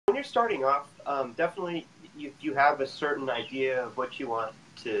you're starting off, definitely if you have a certain idea of what you want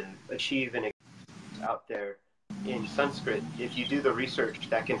to achieve and out there in Sanskrit, if you do the research,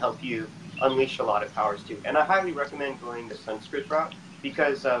 that can help you unleash a lot of powers too. And I highly recommend going the Sanskrit route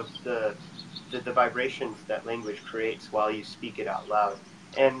because of the vibrations that language creates while you speak it out loud.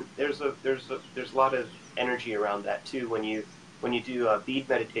 And there's a lot of energy around that too when you do a bead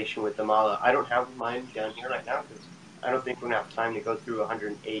meditation with the mala. I don't have mine down here right now because I don't think we're gonna have time to go through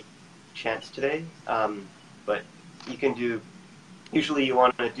 108 chants today. But you can do. Usually, you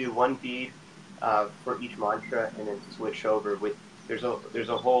want to do one bead for each mantra, and then switch over with. There's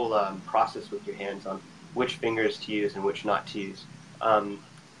a whole process with your hands on which fingers to use and which not to use.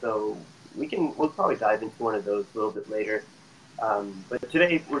 So we'll probably dive into one of those a little bit later. But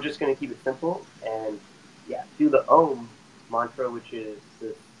today we're just going to keep it simple and do the Om mantra, which is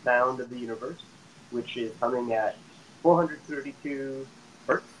the sound of the universe, which is humming at 432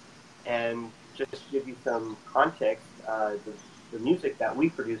 hertz. And just to give you some context, the music that we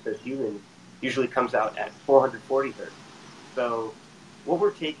produce as humans usually comes out at 440 hertz. So what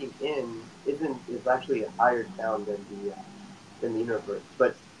we're taking in is actually a higher sound than the universe.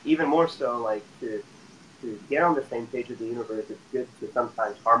 But even more so, like to get on the same page with the universe, it's good to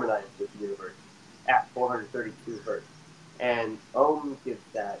sometimes harmonize with the universe at 432 hertz. And Om gives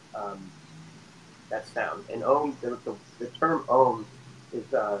that that sound. And Om, the term Om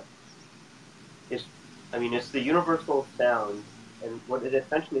is I mean, it's the universal sound, and what it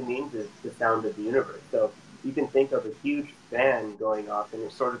essentially means is the sound of the universe. So you can think of a huge fan going off, and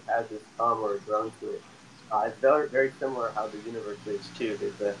it sort of has this hum or a drone to it. It's very, very similar how the universe is too.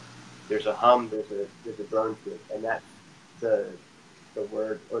 There's a hum, there's a drone to it, and that's the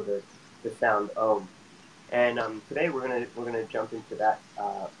word or the sound Om. And today we're gonna jump into that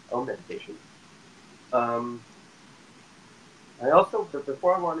Om meditation. I also, but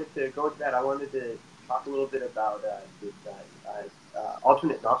before I wanted to go into that, I wanted to talk a little bit about this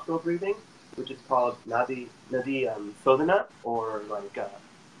alternate nostril breathing, which is called Nadi Sodhana, or like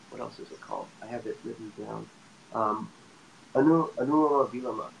what else is it called? I have it written down. Anuloma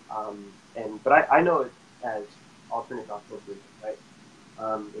Viloma. But I know it as alternate nostril breathing, right?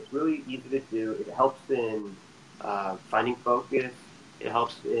 It's really easy to do. It helps in finding focus. It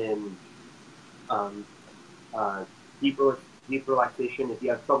helps in deep relaxation. If you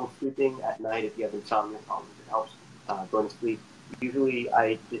have trouble sleeping at night, if you have insomnia problems, it helps going to sleep. Usually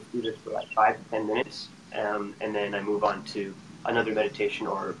I just do this for like 5 to 10 minutes, and then I move on to another meditation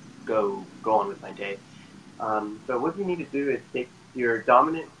or go on with my day. So what you need to do is take your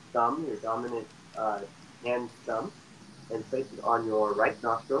dominant thumb, your dominant hand thumb, and place it on your right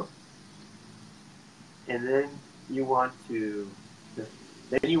nostril. And then you want to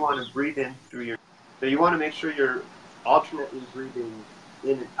breathe in through your. So you want to make sure you're alternately breathing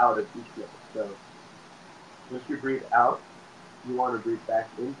in and out of each nose. So once you breathe out, you want to breathe back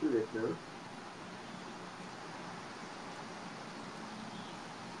in through this nose.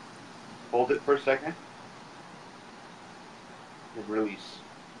 Hold it for a second. And release.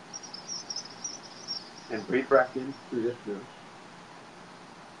 And breathe back in through this nose.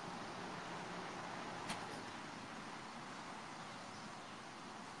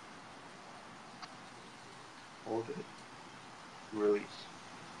 Hold it. Release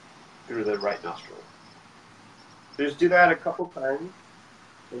through the right nostril. Just do that a couple times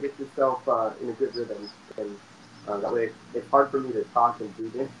and get yourself in a good rhythm. And that way, it's hard for me to talk and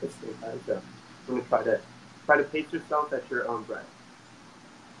breathe in at the same time. So I'm going to try to pace yourself at your own breath.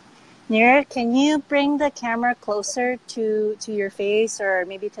 Nirav, can you bring the camera closer to your face or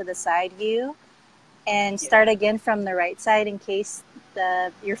maybe to the side view, and start again from the right side in case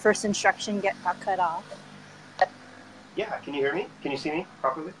your first instruction got cut off? Yeah, can you hear me? Can you see me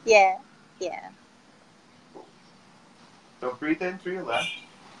properly? Yeah. So breathe in through your left.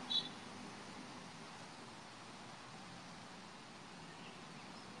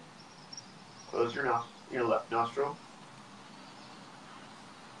 Close your left nostril.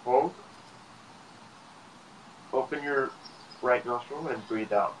 Hold. Open your right nostril and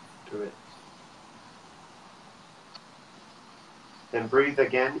breathe out through it. Then breathe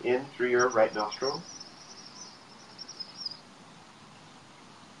again in through your right nostril.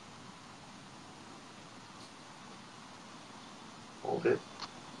 Hold it.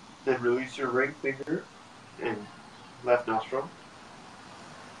 Then release your ring finger and left nostril.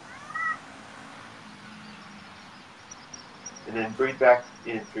 And then breathe back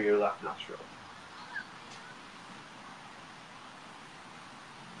in through your left nostril.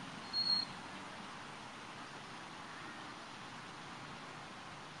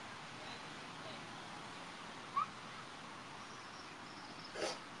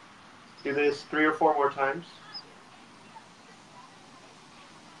 Do this 3 or 4 more times.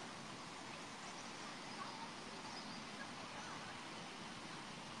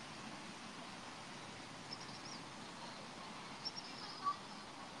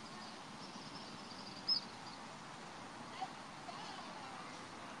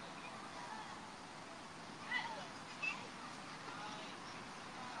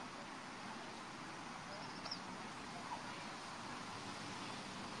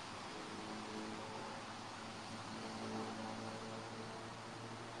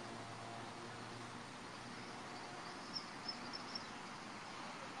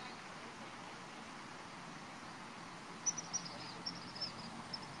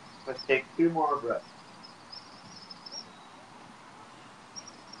 Let's take 2 more breaths.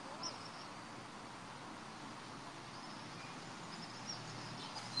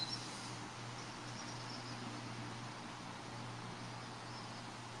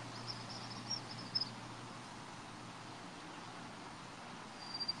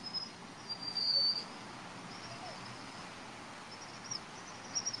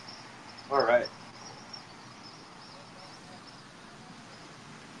 All right.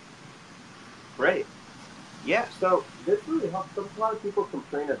 Great. Yeah, so this really helps. A lot of people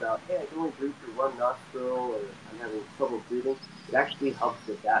complain about, hey, I can only breathe through one nostril, or I'm having trouble breathing. It actually helps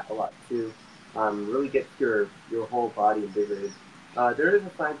with that a lot too. Really gets your whole body invigorated. There is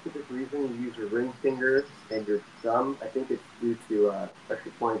a scientific reason you use your ring finger and your thumb. I think it's due to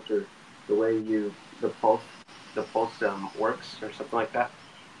pressure points or the way the pulse works or something like that.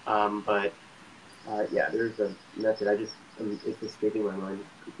 But yeah, there's a method. It's escaping my mind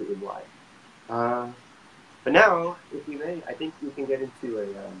completely why. But now, if you may, I think we can get into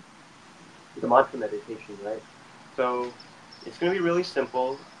the mantra meditation, right? So it's going to be really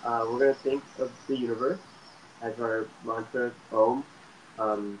simple. We're going to think of the universe as our mantra, Om.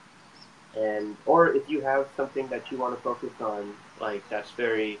 Or if you have something that you want to focus on, like that's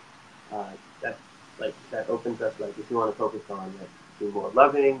very, that opens up, like if you want to focus on like being more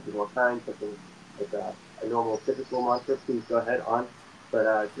loving, being more kind, something like a normal, typical mantra, please go ahead on.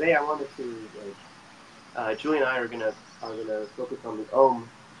 But today I wanted to like, Julie and I are gonna focus on the Om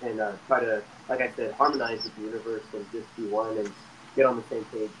and try to, like I said, harmonize with the universe and just be one and get on the same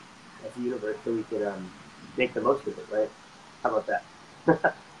page as the universe so we can make the most of it, right? How about that?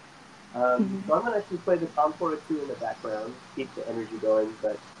 So I'm gonna actually play the Tom 2 in the background, keep the energy going,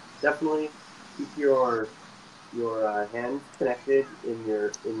 but definitely keep your hands connected in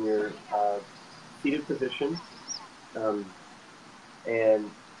your seated position, and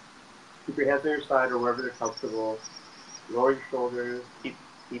keep your hands on your side or wherever they're comfortable. Lower your shoulders. Keep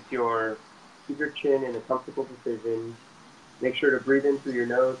your chin in a comfortable position. Make sure to breathe in through your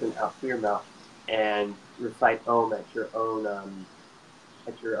nose and out through your mouth, and recite Om at your own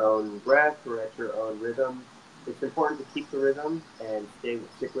breath or at your own rhythm. It's important to keep the rhythm and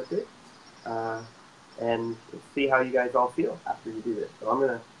stick with it. And see how you guys all feel after you do this. So I'm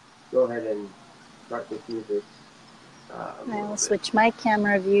gonna go ahead and start this music. I'll switch my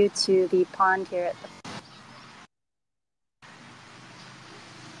camera view to the pond here at the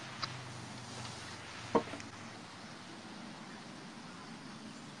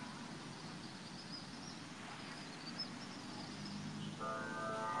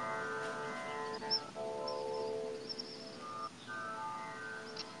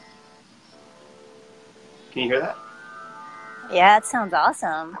Can you hear that? Yeah, it sounds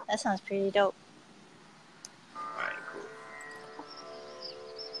awesome. That sounds pretty dope. All right, cool.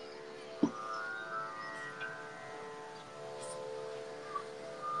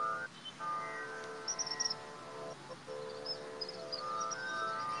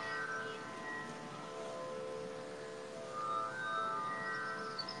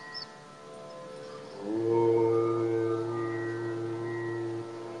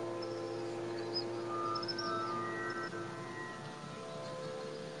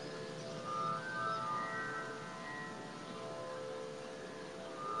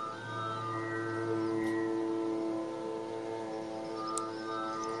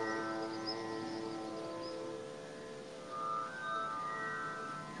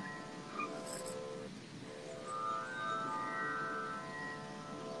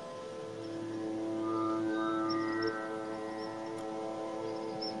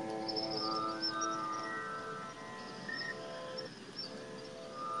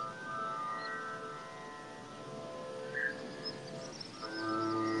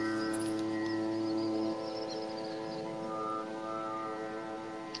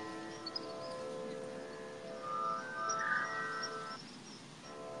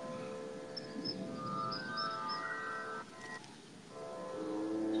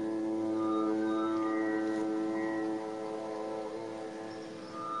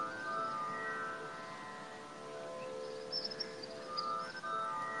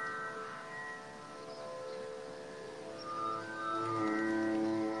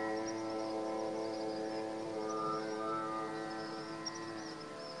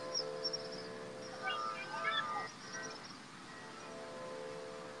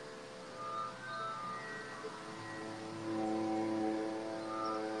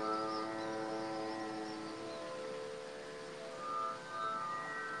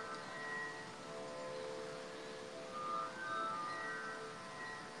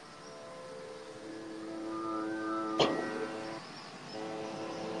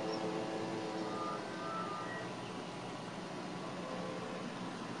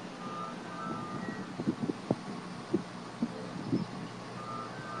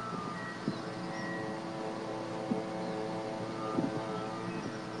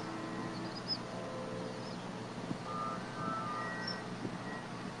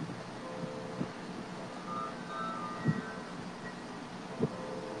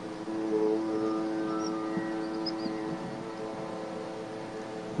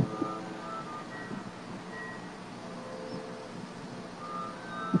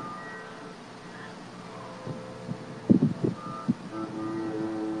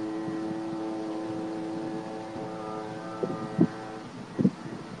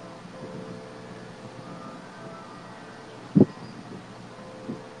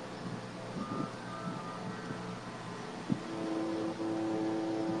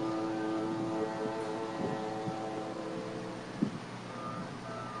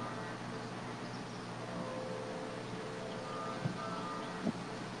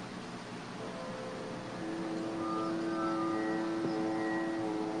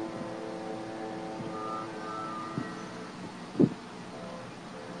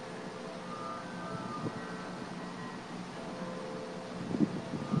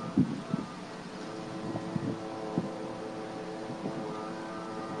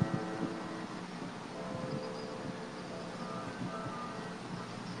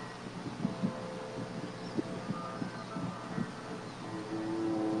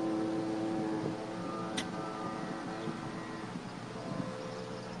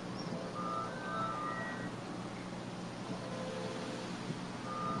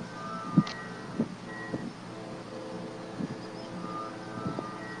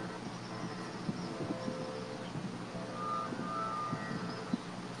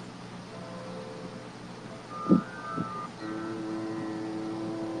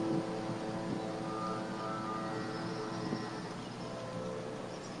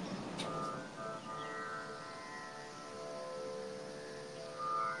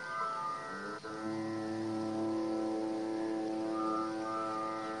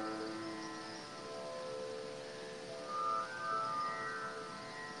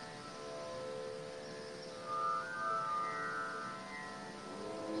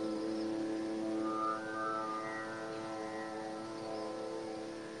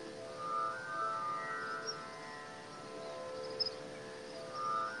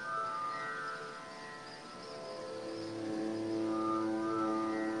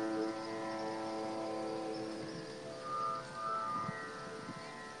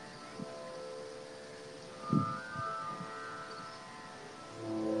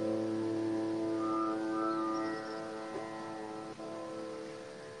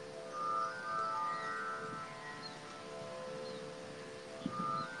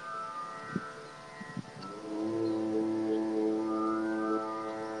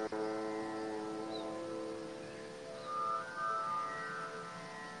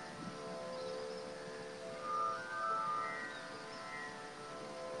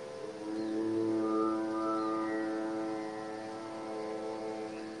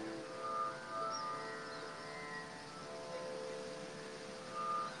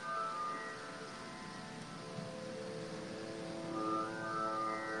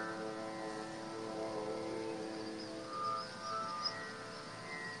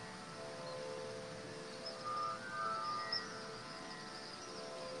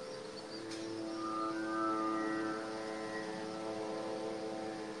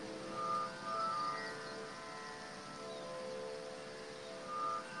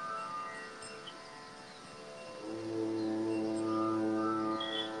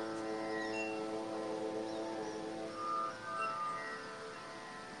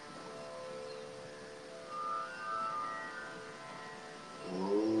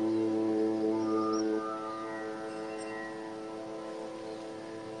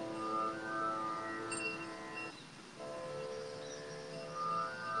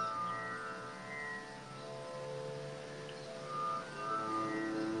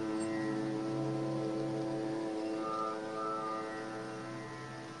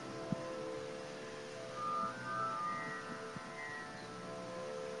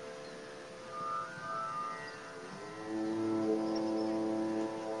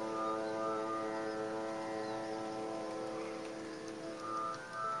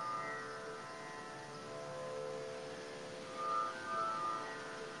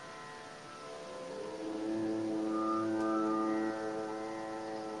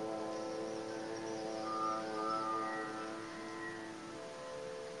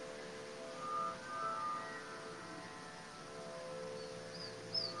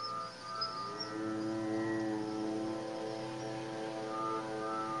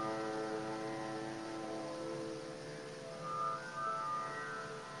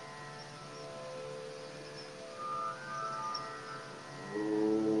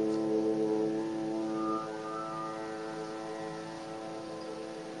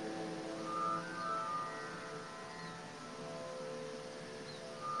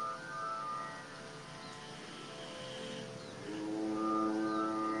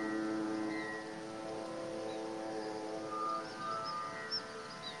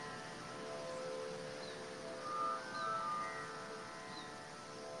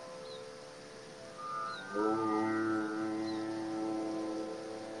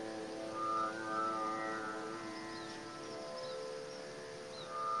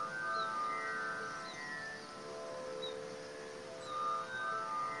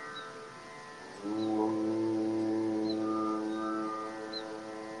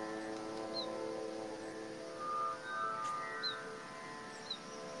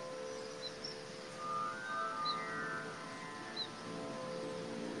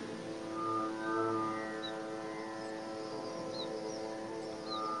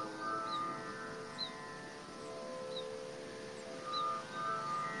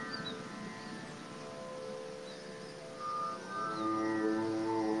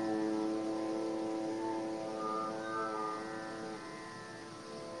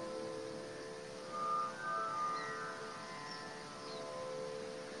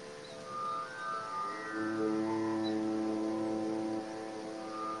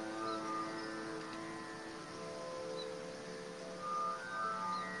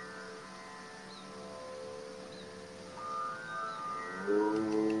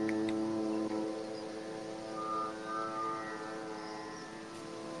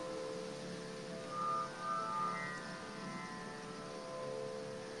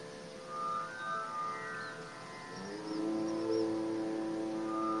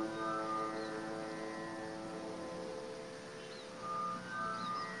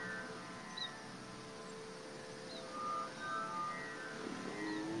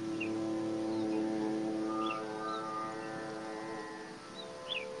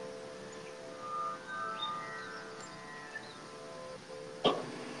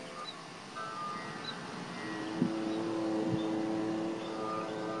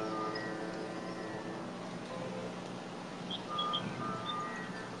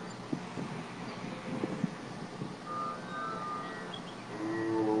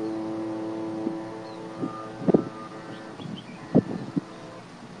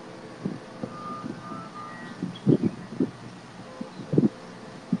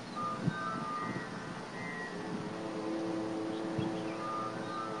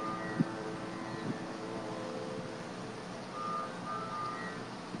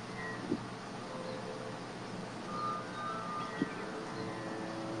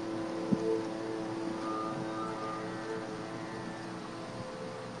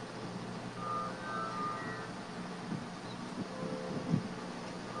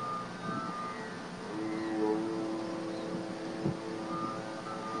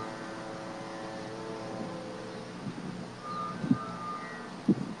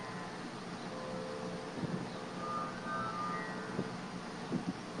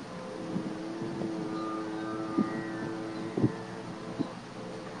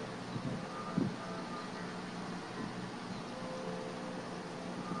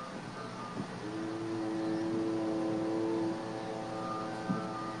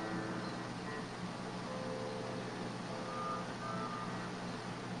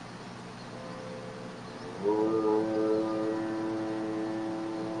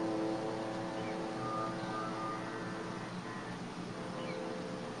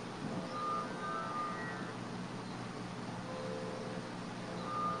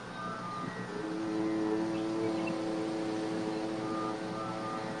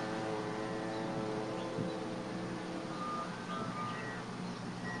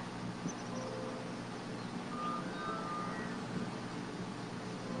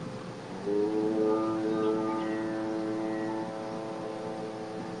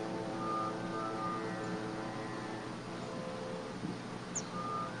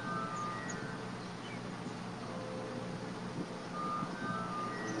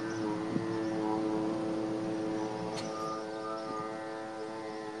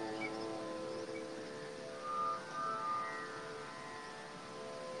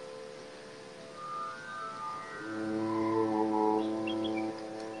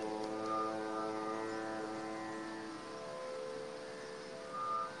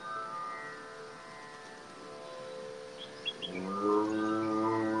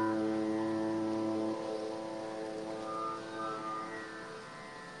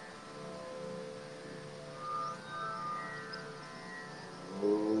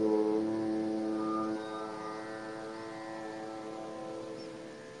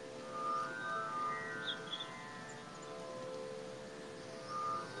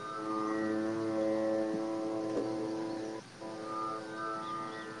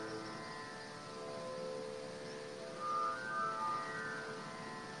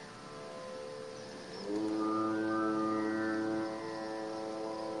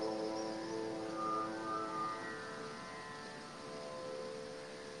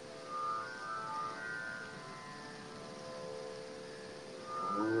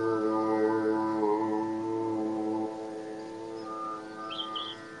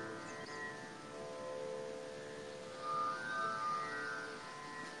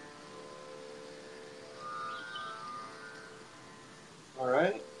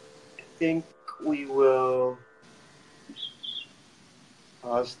 think we will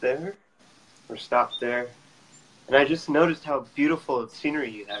pause there or stop there. And I just noticed how beautiful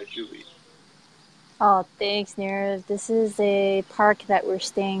scenery you have, Julie. Oh, thanks, Nirav. This is a park that we're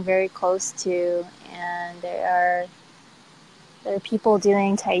staying very close to, and there are people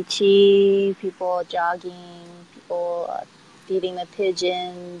doing Tai Chi, people jogging, people feeding the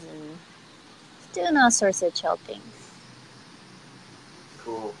pigeons, and doing all sorts of chill things.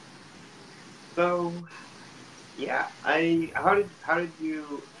 Cool. So, yeah, how did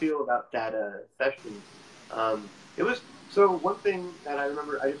you feel about that session? It was so one thing that I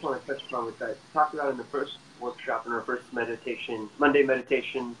remember I just want to touch upon, which I talked about in the first workshop in our first meditation, Monday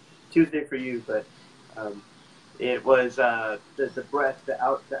meditation, Tuesday for you, but it was the breath, the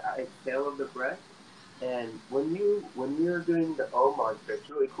exhale of the breath. And when you're doing the Om mantra, it's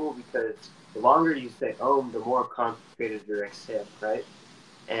really cool because the longer you say Om, the more concentrated your exhale, right?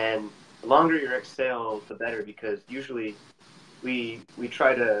 And the longer your exhale, the better, because usually we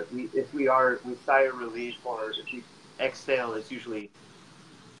try to if we sigh a relief, or if we exhale, it's usually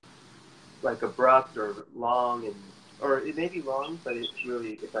like abrupt or long, or it may be long, but it's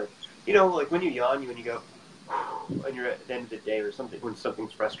like, like when you yawn, when you go when you're at the end of the day or something, when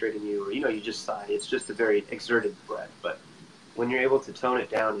something's frustrating you, or you just sigh, it's just a very exerted breath. But when you're able to tone it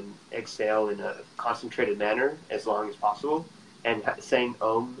down and exhale in a concentrated manner as long as possible, and saying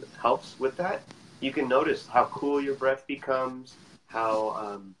Om helps with that, you can notice how cool your breath becomes,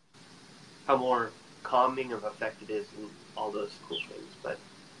 how more calming of effect it is, and all those cool things. But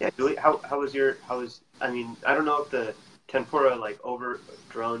yeah, Julie, I mean, I don't know if the tempura like over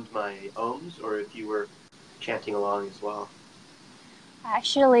droned my ohms, or if you were chanting along as well.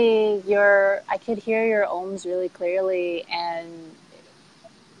 Actually, I could hear your ohms really clearly, and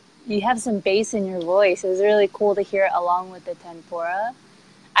you have some bass in your voice. It was really cool to hear it along with the tempura.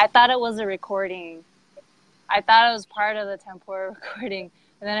 I thought it was a recording. I thought it was part of the tempura recording,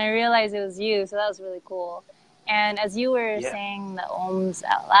 and then I realized it was you, so that was really cool. And as you were saying the ohms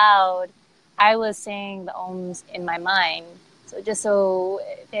out loud, I was saying the ohms in my mind. So just so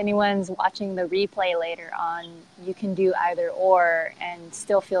if anyone's watching the replay later on, you can do either or and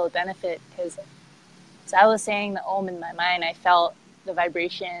still feel the benefit, because as I was saying the Om in my mind, I felt the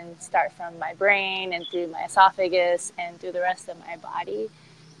vibration start from my brain and through my esophagus and through the rest of my body.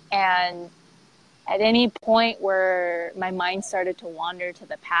 And at any point where my mind started to wander to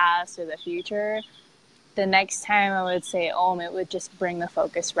the past or the future, the next time I would say Om, it would just bring the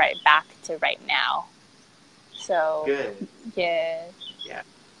focus right back to right now. So good. Yeah.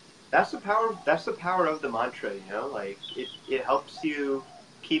 That's the power. That's the power of the mantra. Like it helps you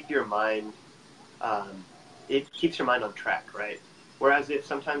keep your mind. It keeps your mind on track, right? Whereas if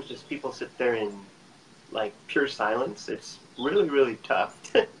sometimes just people sit there in like pure silence, it's really really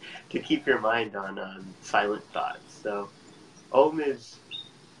tough to keep your mind on silent thoughts. So Om is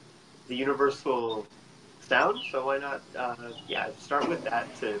the universal sound. So why not? Start with that.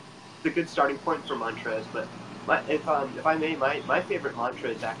 It's a good starting point for mantras. But if I may, my favorite mantra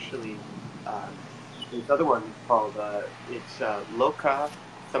is actually this other one called it's Loka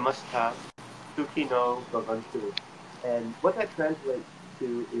Samasta Sukhino Bhavantu, and what that translates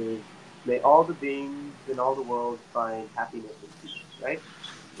to is, may all the beings in all the world find happiness and peace. Right?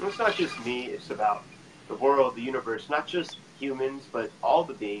 And it's not just me. It's about the world, the universe, not just humans, but all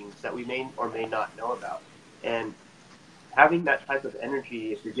the beings that we may or may not know about. And having that type of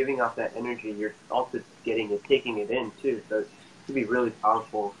energy, if you're giving off that energy, you're also taking it in too. So it can be really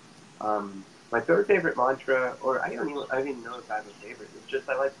powerful. My third favorite mantra, or I don't even know if I have a favorite. It's just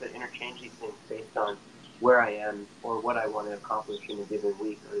I like to interchange these things based on where I am or what I want to accomplish in a given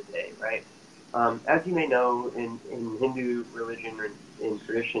week or a day, right? As you may know, in Hindu religion or in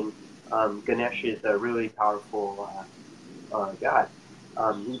tradition, Ganesh is a really powerful god.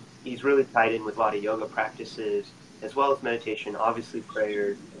 He's really tied in with a lot of yoga practices, as well as meditation, obviously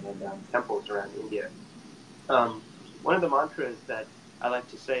prayers, and temples around India. One of the mantras that I like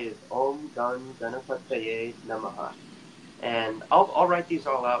to say is Om Gan Ganapataye Namaha. And I'll write these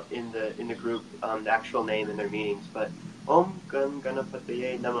all out in the group, the actual name and their meanings. But Om Gan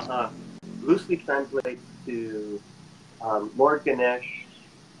Ganapataye Namaha loosely translates to Lord Ganesh,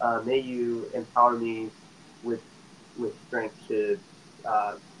 may you empower me with strength to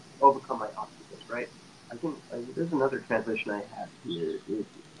overcome my obstacles. Right? There's another translation I have here.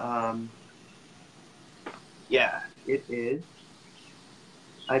 It is.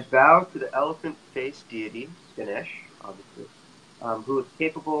 I bow to the elephant-faced deity Ganesh, obviously, who is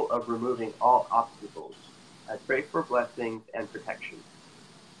capable of removing all obstacles. I pray for blessings and protection.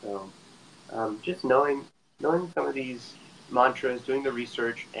 So, just knowing some of these mantras, doing the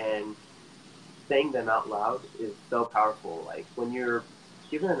research, and saying them out loud is so powerful. Like when you're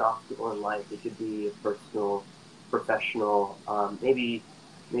given an obstacle in life, it could be a personal, professional, maybe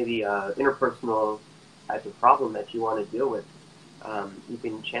interpersonal type of problem that you want to deal with. You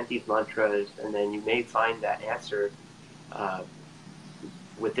can chant these mantras, and then you may find that answer uh,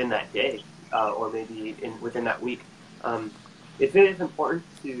 within that day, or maybe within that week. It is important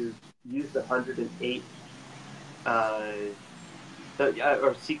to use the 108 uh,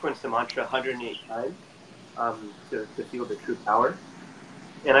 or sequence the mantra 108 times to feel the true power.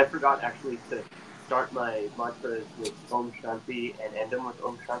 And I forgot actually to start my mantras with Om Shanti and end them with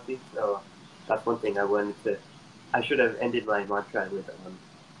Om Shanti. So that's one thing I should have ended my mantra with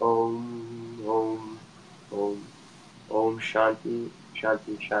Om, Om, Om, Om Shanti,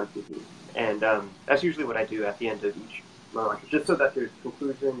 Shanti, Shanti. And that's usually what I do at the end of each mantra, just so that there's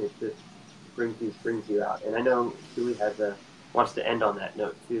conclusion. It just brings you out. And I know Julie wants to end on that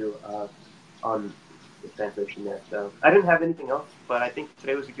note too, on the translation there. So I didn't have anything else, but I think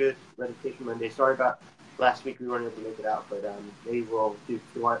today was a good meditation Monday. Sorry about last week we weren't able to make it out, but maybe we'll do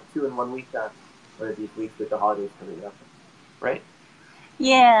two in 1 week one of these weeks with the holidays coming up, right?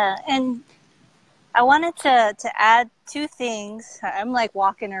 Yeah, and I wanted to add two things. I'm like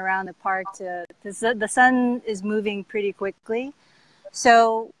walking around the park the sun is moving pretty quickly.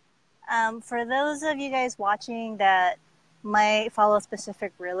 So for those of you guys watching that might follow a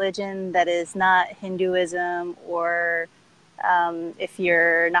specific religion that is not Hinduism, or if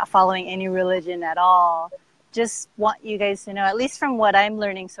you're not following any religion at all, just want you guys to know, at least from what I'm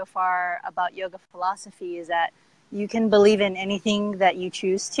learning so far about yoga philosophy, is that you can believe in anything that you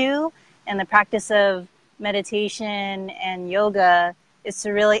choose to. And the practice of meditation and yoga is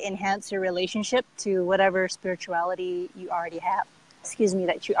to really enhance your relationship to whatever spirituality you already have.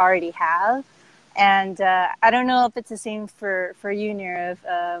 That you already have. And I don't know if it's the same for you, Nirav,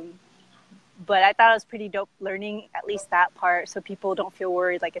 but I thought it was pretty dope learning at least that part, so people don't feel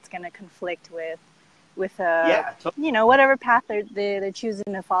worried like it's going to conflict with whatever path they're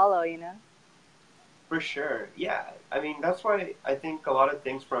choosing to follow, For sure. Yeah. I mean, that's why I think a lot of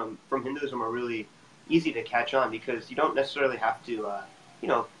things from Hinduism are really easy to catch on, because you don't necessarily have to,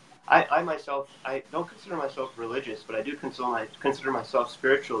 I myself, I don't consider myself religious, but I do consider myself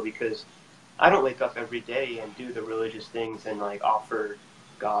spiritual, because I don't wake up every day and do the religious things and like offer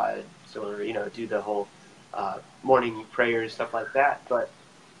God or, do the whole morning prayers, stuff like that. But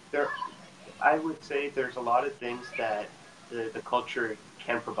I would say there's a lot of things that the culture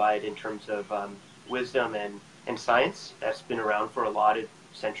can provide in terms of wisdom and science that's been around for a lot of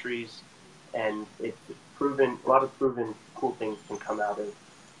centuries, and it's proven a lot of proven cool things can come out of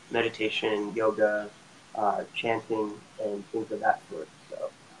meditation, yoga, chanting, and things of that sort. So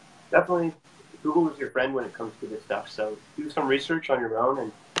definitely Google is your friend when it comes to this stuff. So do some research on your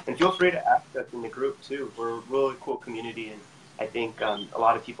own, and feel free to ask us in the group too. We're a really cool community, and I think a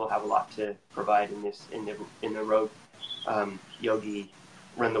lot of people have a lot to provide in the Rogue Yogi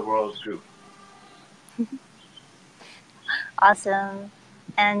Run the World group. Awesome.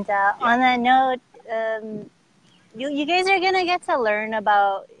 And on that note, you guys are gonna get to learn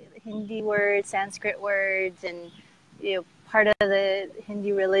about Hindi words, Sanskrit words, and part of the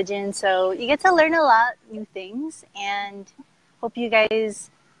Hindu religion. So you get to learn a lot new things, and hope you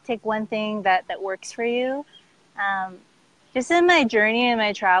guys take one thing that works for you. Just in my journey and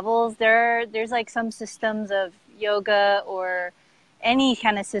my travels, there's like some systems of yoga or any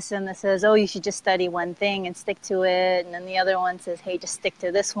kind of system that says, oh, you should just study one thing and stick to it. And then the other one says, hey, just stick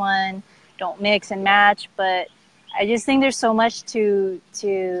to this one. Don't mix and match. But I just think there's so much to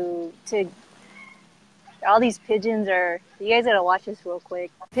all these pigeons are, you guys gotta watch this real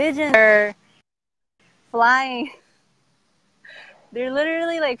quick. Pigeons are flying. They're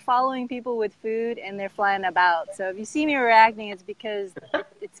literally like following people with food, and they're flying about. So if you see me reacting, it's because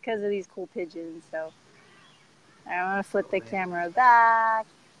of these cool pigeons. So I want to flip the camera back.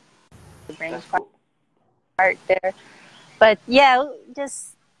 Bring part there. But yeah,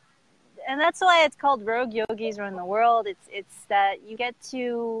 and that's why it's called Rogue Yogis Run the World. It's that you get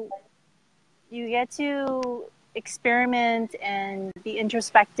to experiment and be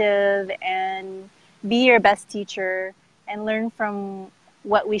introspective and be your best teacher and learn from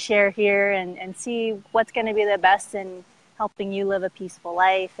what we share here, and see what's going to be the best in helping you live a peaceful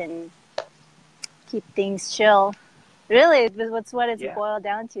life and keep things chill. Really, that's what it's boiled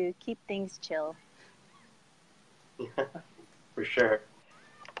down to. Keep things chill. For sure.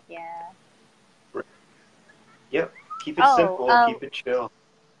 Yeah. Yep. Keep it simple. Keep it chill.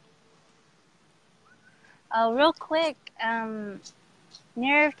 Real quick,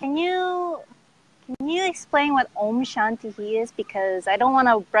 Nirav, can you explain what Om Shanti is? Because I don't want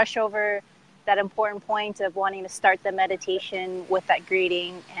to brush over that important point of wanting to start the meditation with that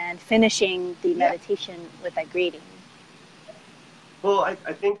greeting and finishing the meditation with that greeting? Well, I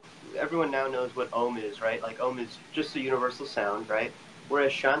think everyone now knows what Om is, right? Like Om is just a universal sound, right?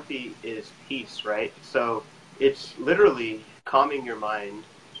 Whereas Shanti is peace, right? So it's literally calming your mind.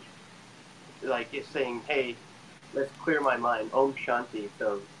 Like it's saying, hey, let's clear my mind. Om Shanti.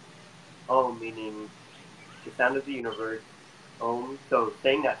 So Om meaning the sound of the universe. Om. So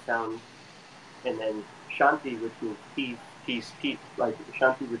saying that sound, and then Shanti, which means peace, peace, peace. Like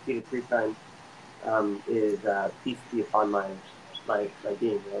Shanti repeated 3 times is peace be upon my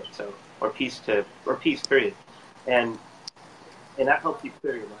being, right? So or peace period, and that helps you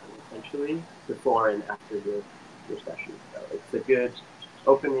clear your mind essentially before and after your session. So it's a good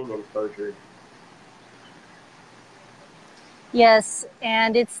opening and closure. Yes,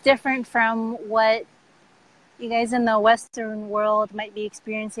 and it's different from what you guys in the Western world might be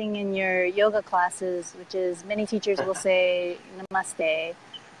experiencing in your yoga classes, which is many teachers will say namaste,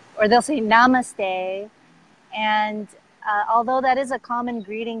 or they'll say namaste. And although that is a common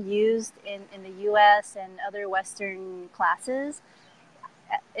greeting used in the US and other Western classes,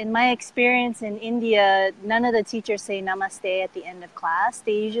 in my experience in India, none of the teachers say namaste at the end of class.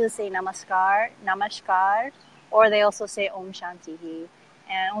 They usually say namaskar, or they also say Om Shantihi.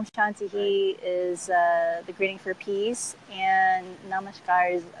 And Om Shantihi is the greeting for peace, and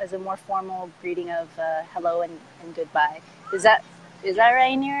Namaskar is a more formal greeting of hello and goodbye. Is that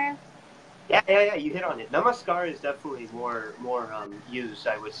right, Nirav? Yeah. You hit on it. Namaskar is definitely more used,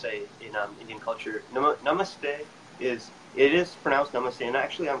 I would say, in Indian culture. Namaste is pronounced namaste, and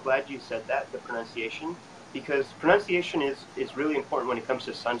actually, I'm glad you said that, the pronunciation, because pronunciation is really important when it comes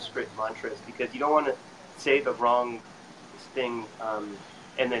to Sanskrit mantras, because you don't want to say the wrong thing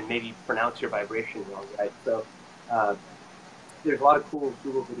and then maybe pronounce your vibration wrong, right? So there's a lot of cool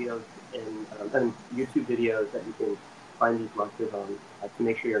Google videos and YouTube videos that you can find these mantras on to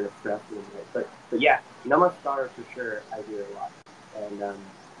make sure you're not stressing them, right? But yeah, namaskar for sure, I hear a lot. And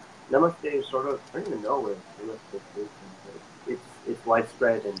namaste is sort of, I don't even know where namaste came from, but it's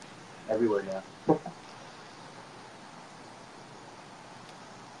widespread and everywhere now.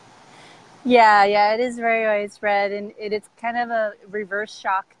 Yeah, it is very widespread, and it's kind of a reverse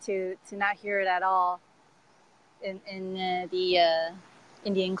shock to not hear it at all in the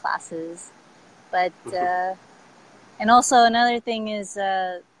Indian classes. But and also another thing is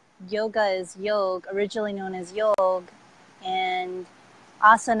yoga is yog, originally known as yog, and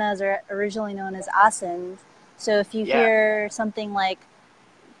asanas are originally known as asanas. So if you hear something like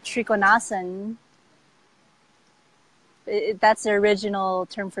trikonasana, that's the original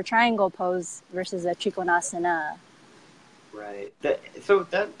term for triangle pose versus a trikonasana. Right. So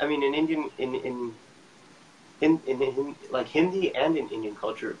that, I mean, in Indian, in like Hindi and in Indian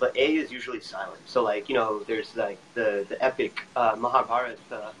culture, but A is usually silent. So like, there's like the epic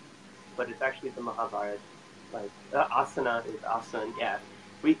Mahabharata, but it's actually the Mahabharata. Like asana is asan. Yeah,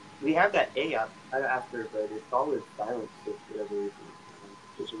 we have that A up after, but it's always silent for whatever reason.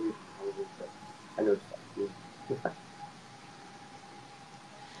 There's a reason probably, but I noticed that too.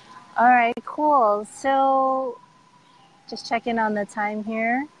 All right, cool. So just checking on the time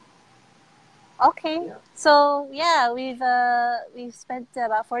here. Okay. Yeah. So yeah, we've spent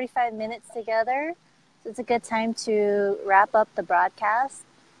about 45 minutes together. So it's a good time to wrap up the broadcast.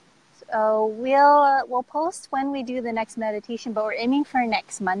 We'll post when we do the next meditation, but we're aiming for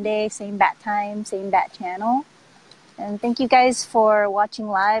next Monday, same bat time, same bat channel. And thank you guys for watching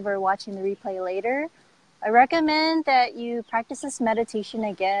live or watching the replay later. I recommend that you practice this meditation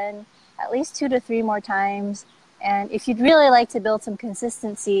again at least 2 to 3 more times. And if you'd really like to build some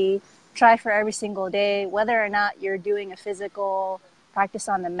consistency, try for every single day, whether or not you're doing a physical practice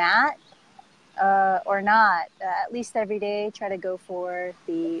on the mat or not. At least every day, try to go for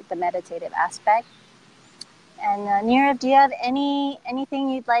the meditative aspect. And Nirav, do you have anything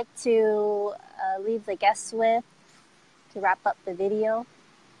you'd like to leave the guests with to wrap up the video?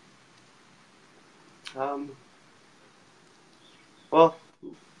 Well,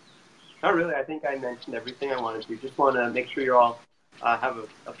 not really. I think I mentioned everything I wanted to. Just want to make sure you all have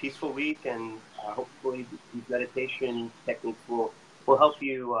a peaceful week, and hopefully these meditation techniques will help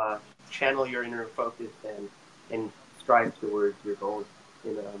you channel your inner focus and strive towards your goals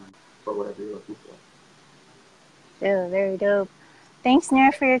for whatever you're looking for. So very dope. Thanks,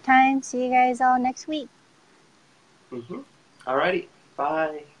 Nirav, for your time. See you guys all next week. Alrighty.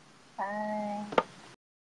 Bye. Bye.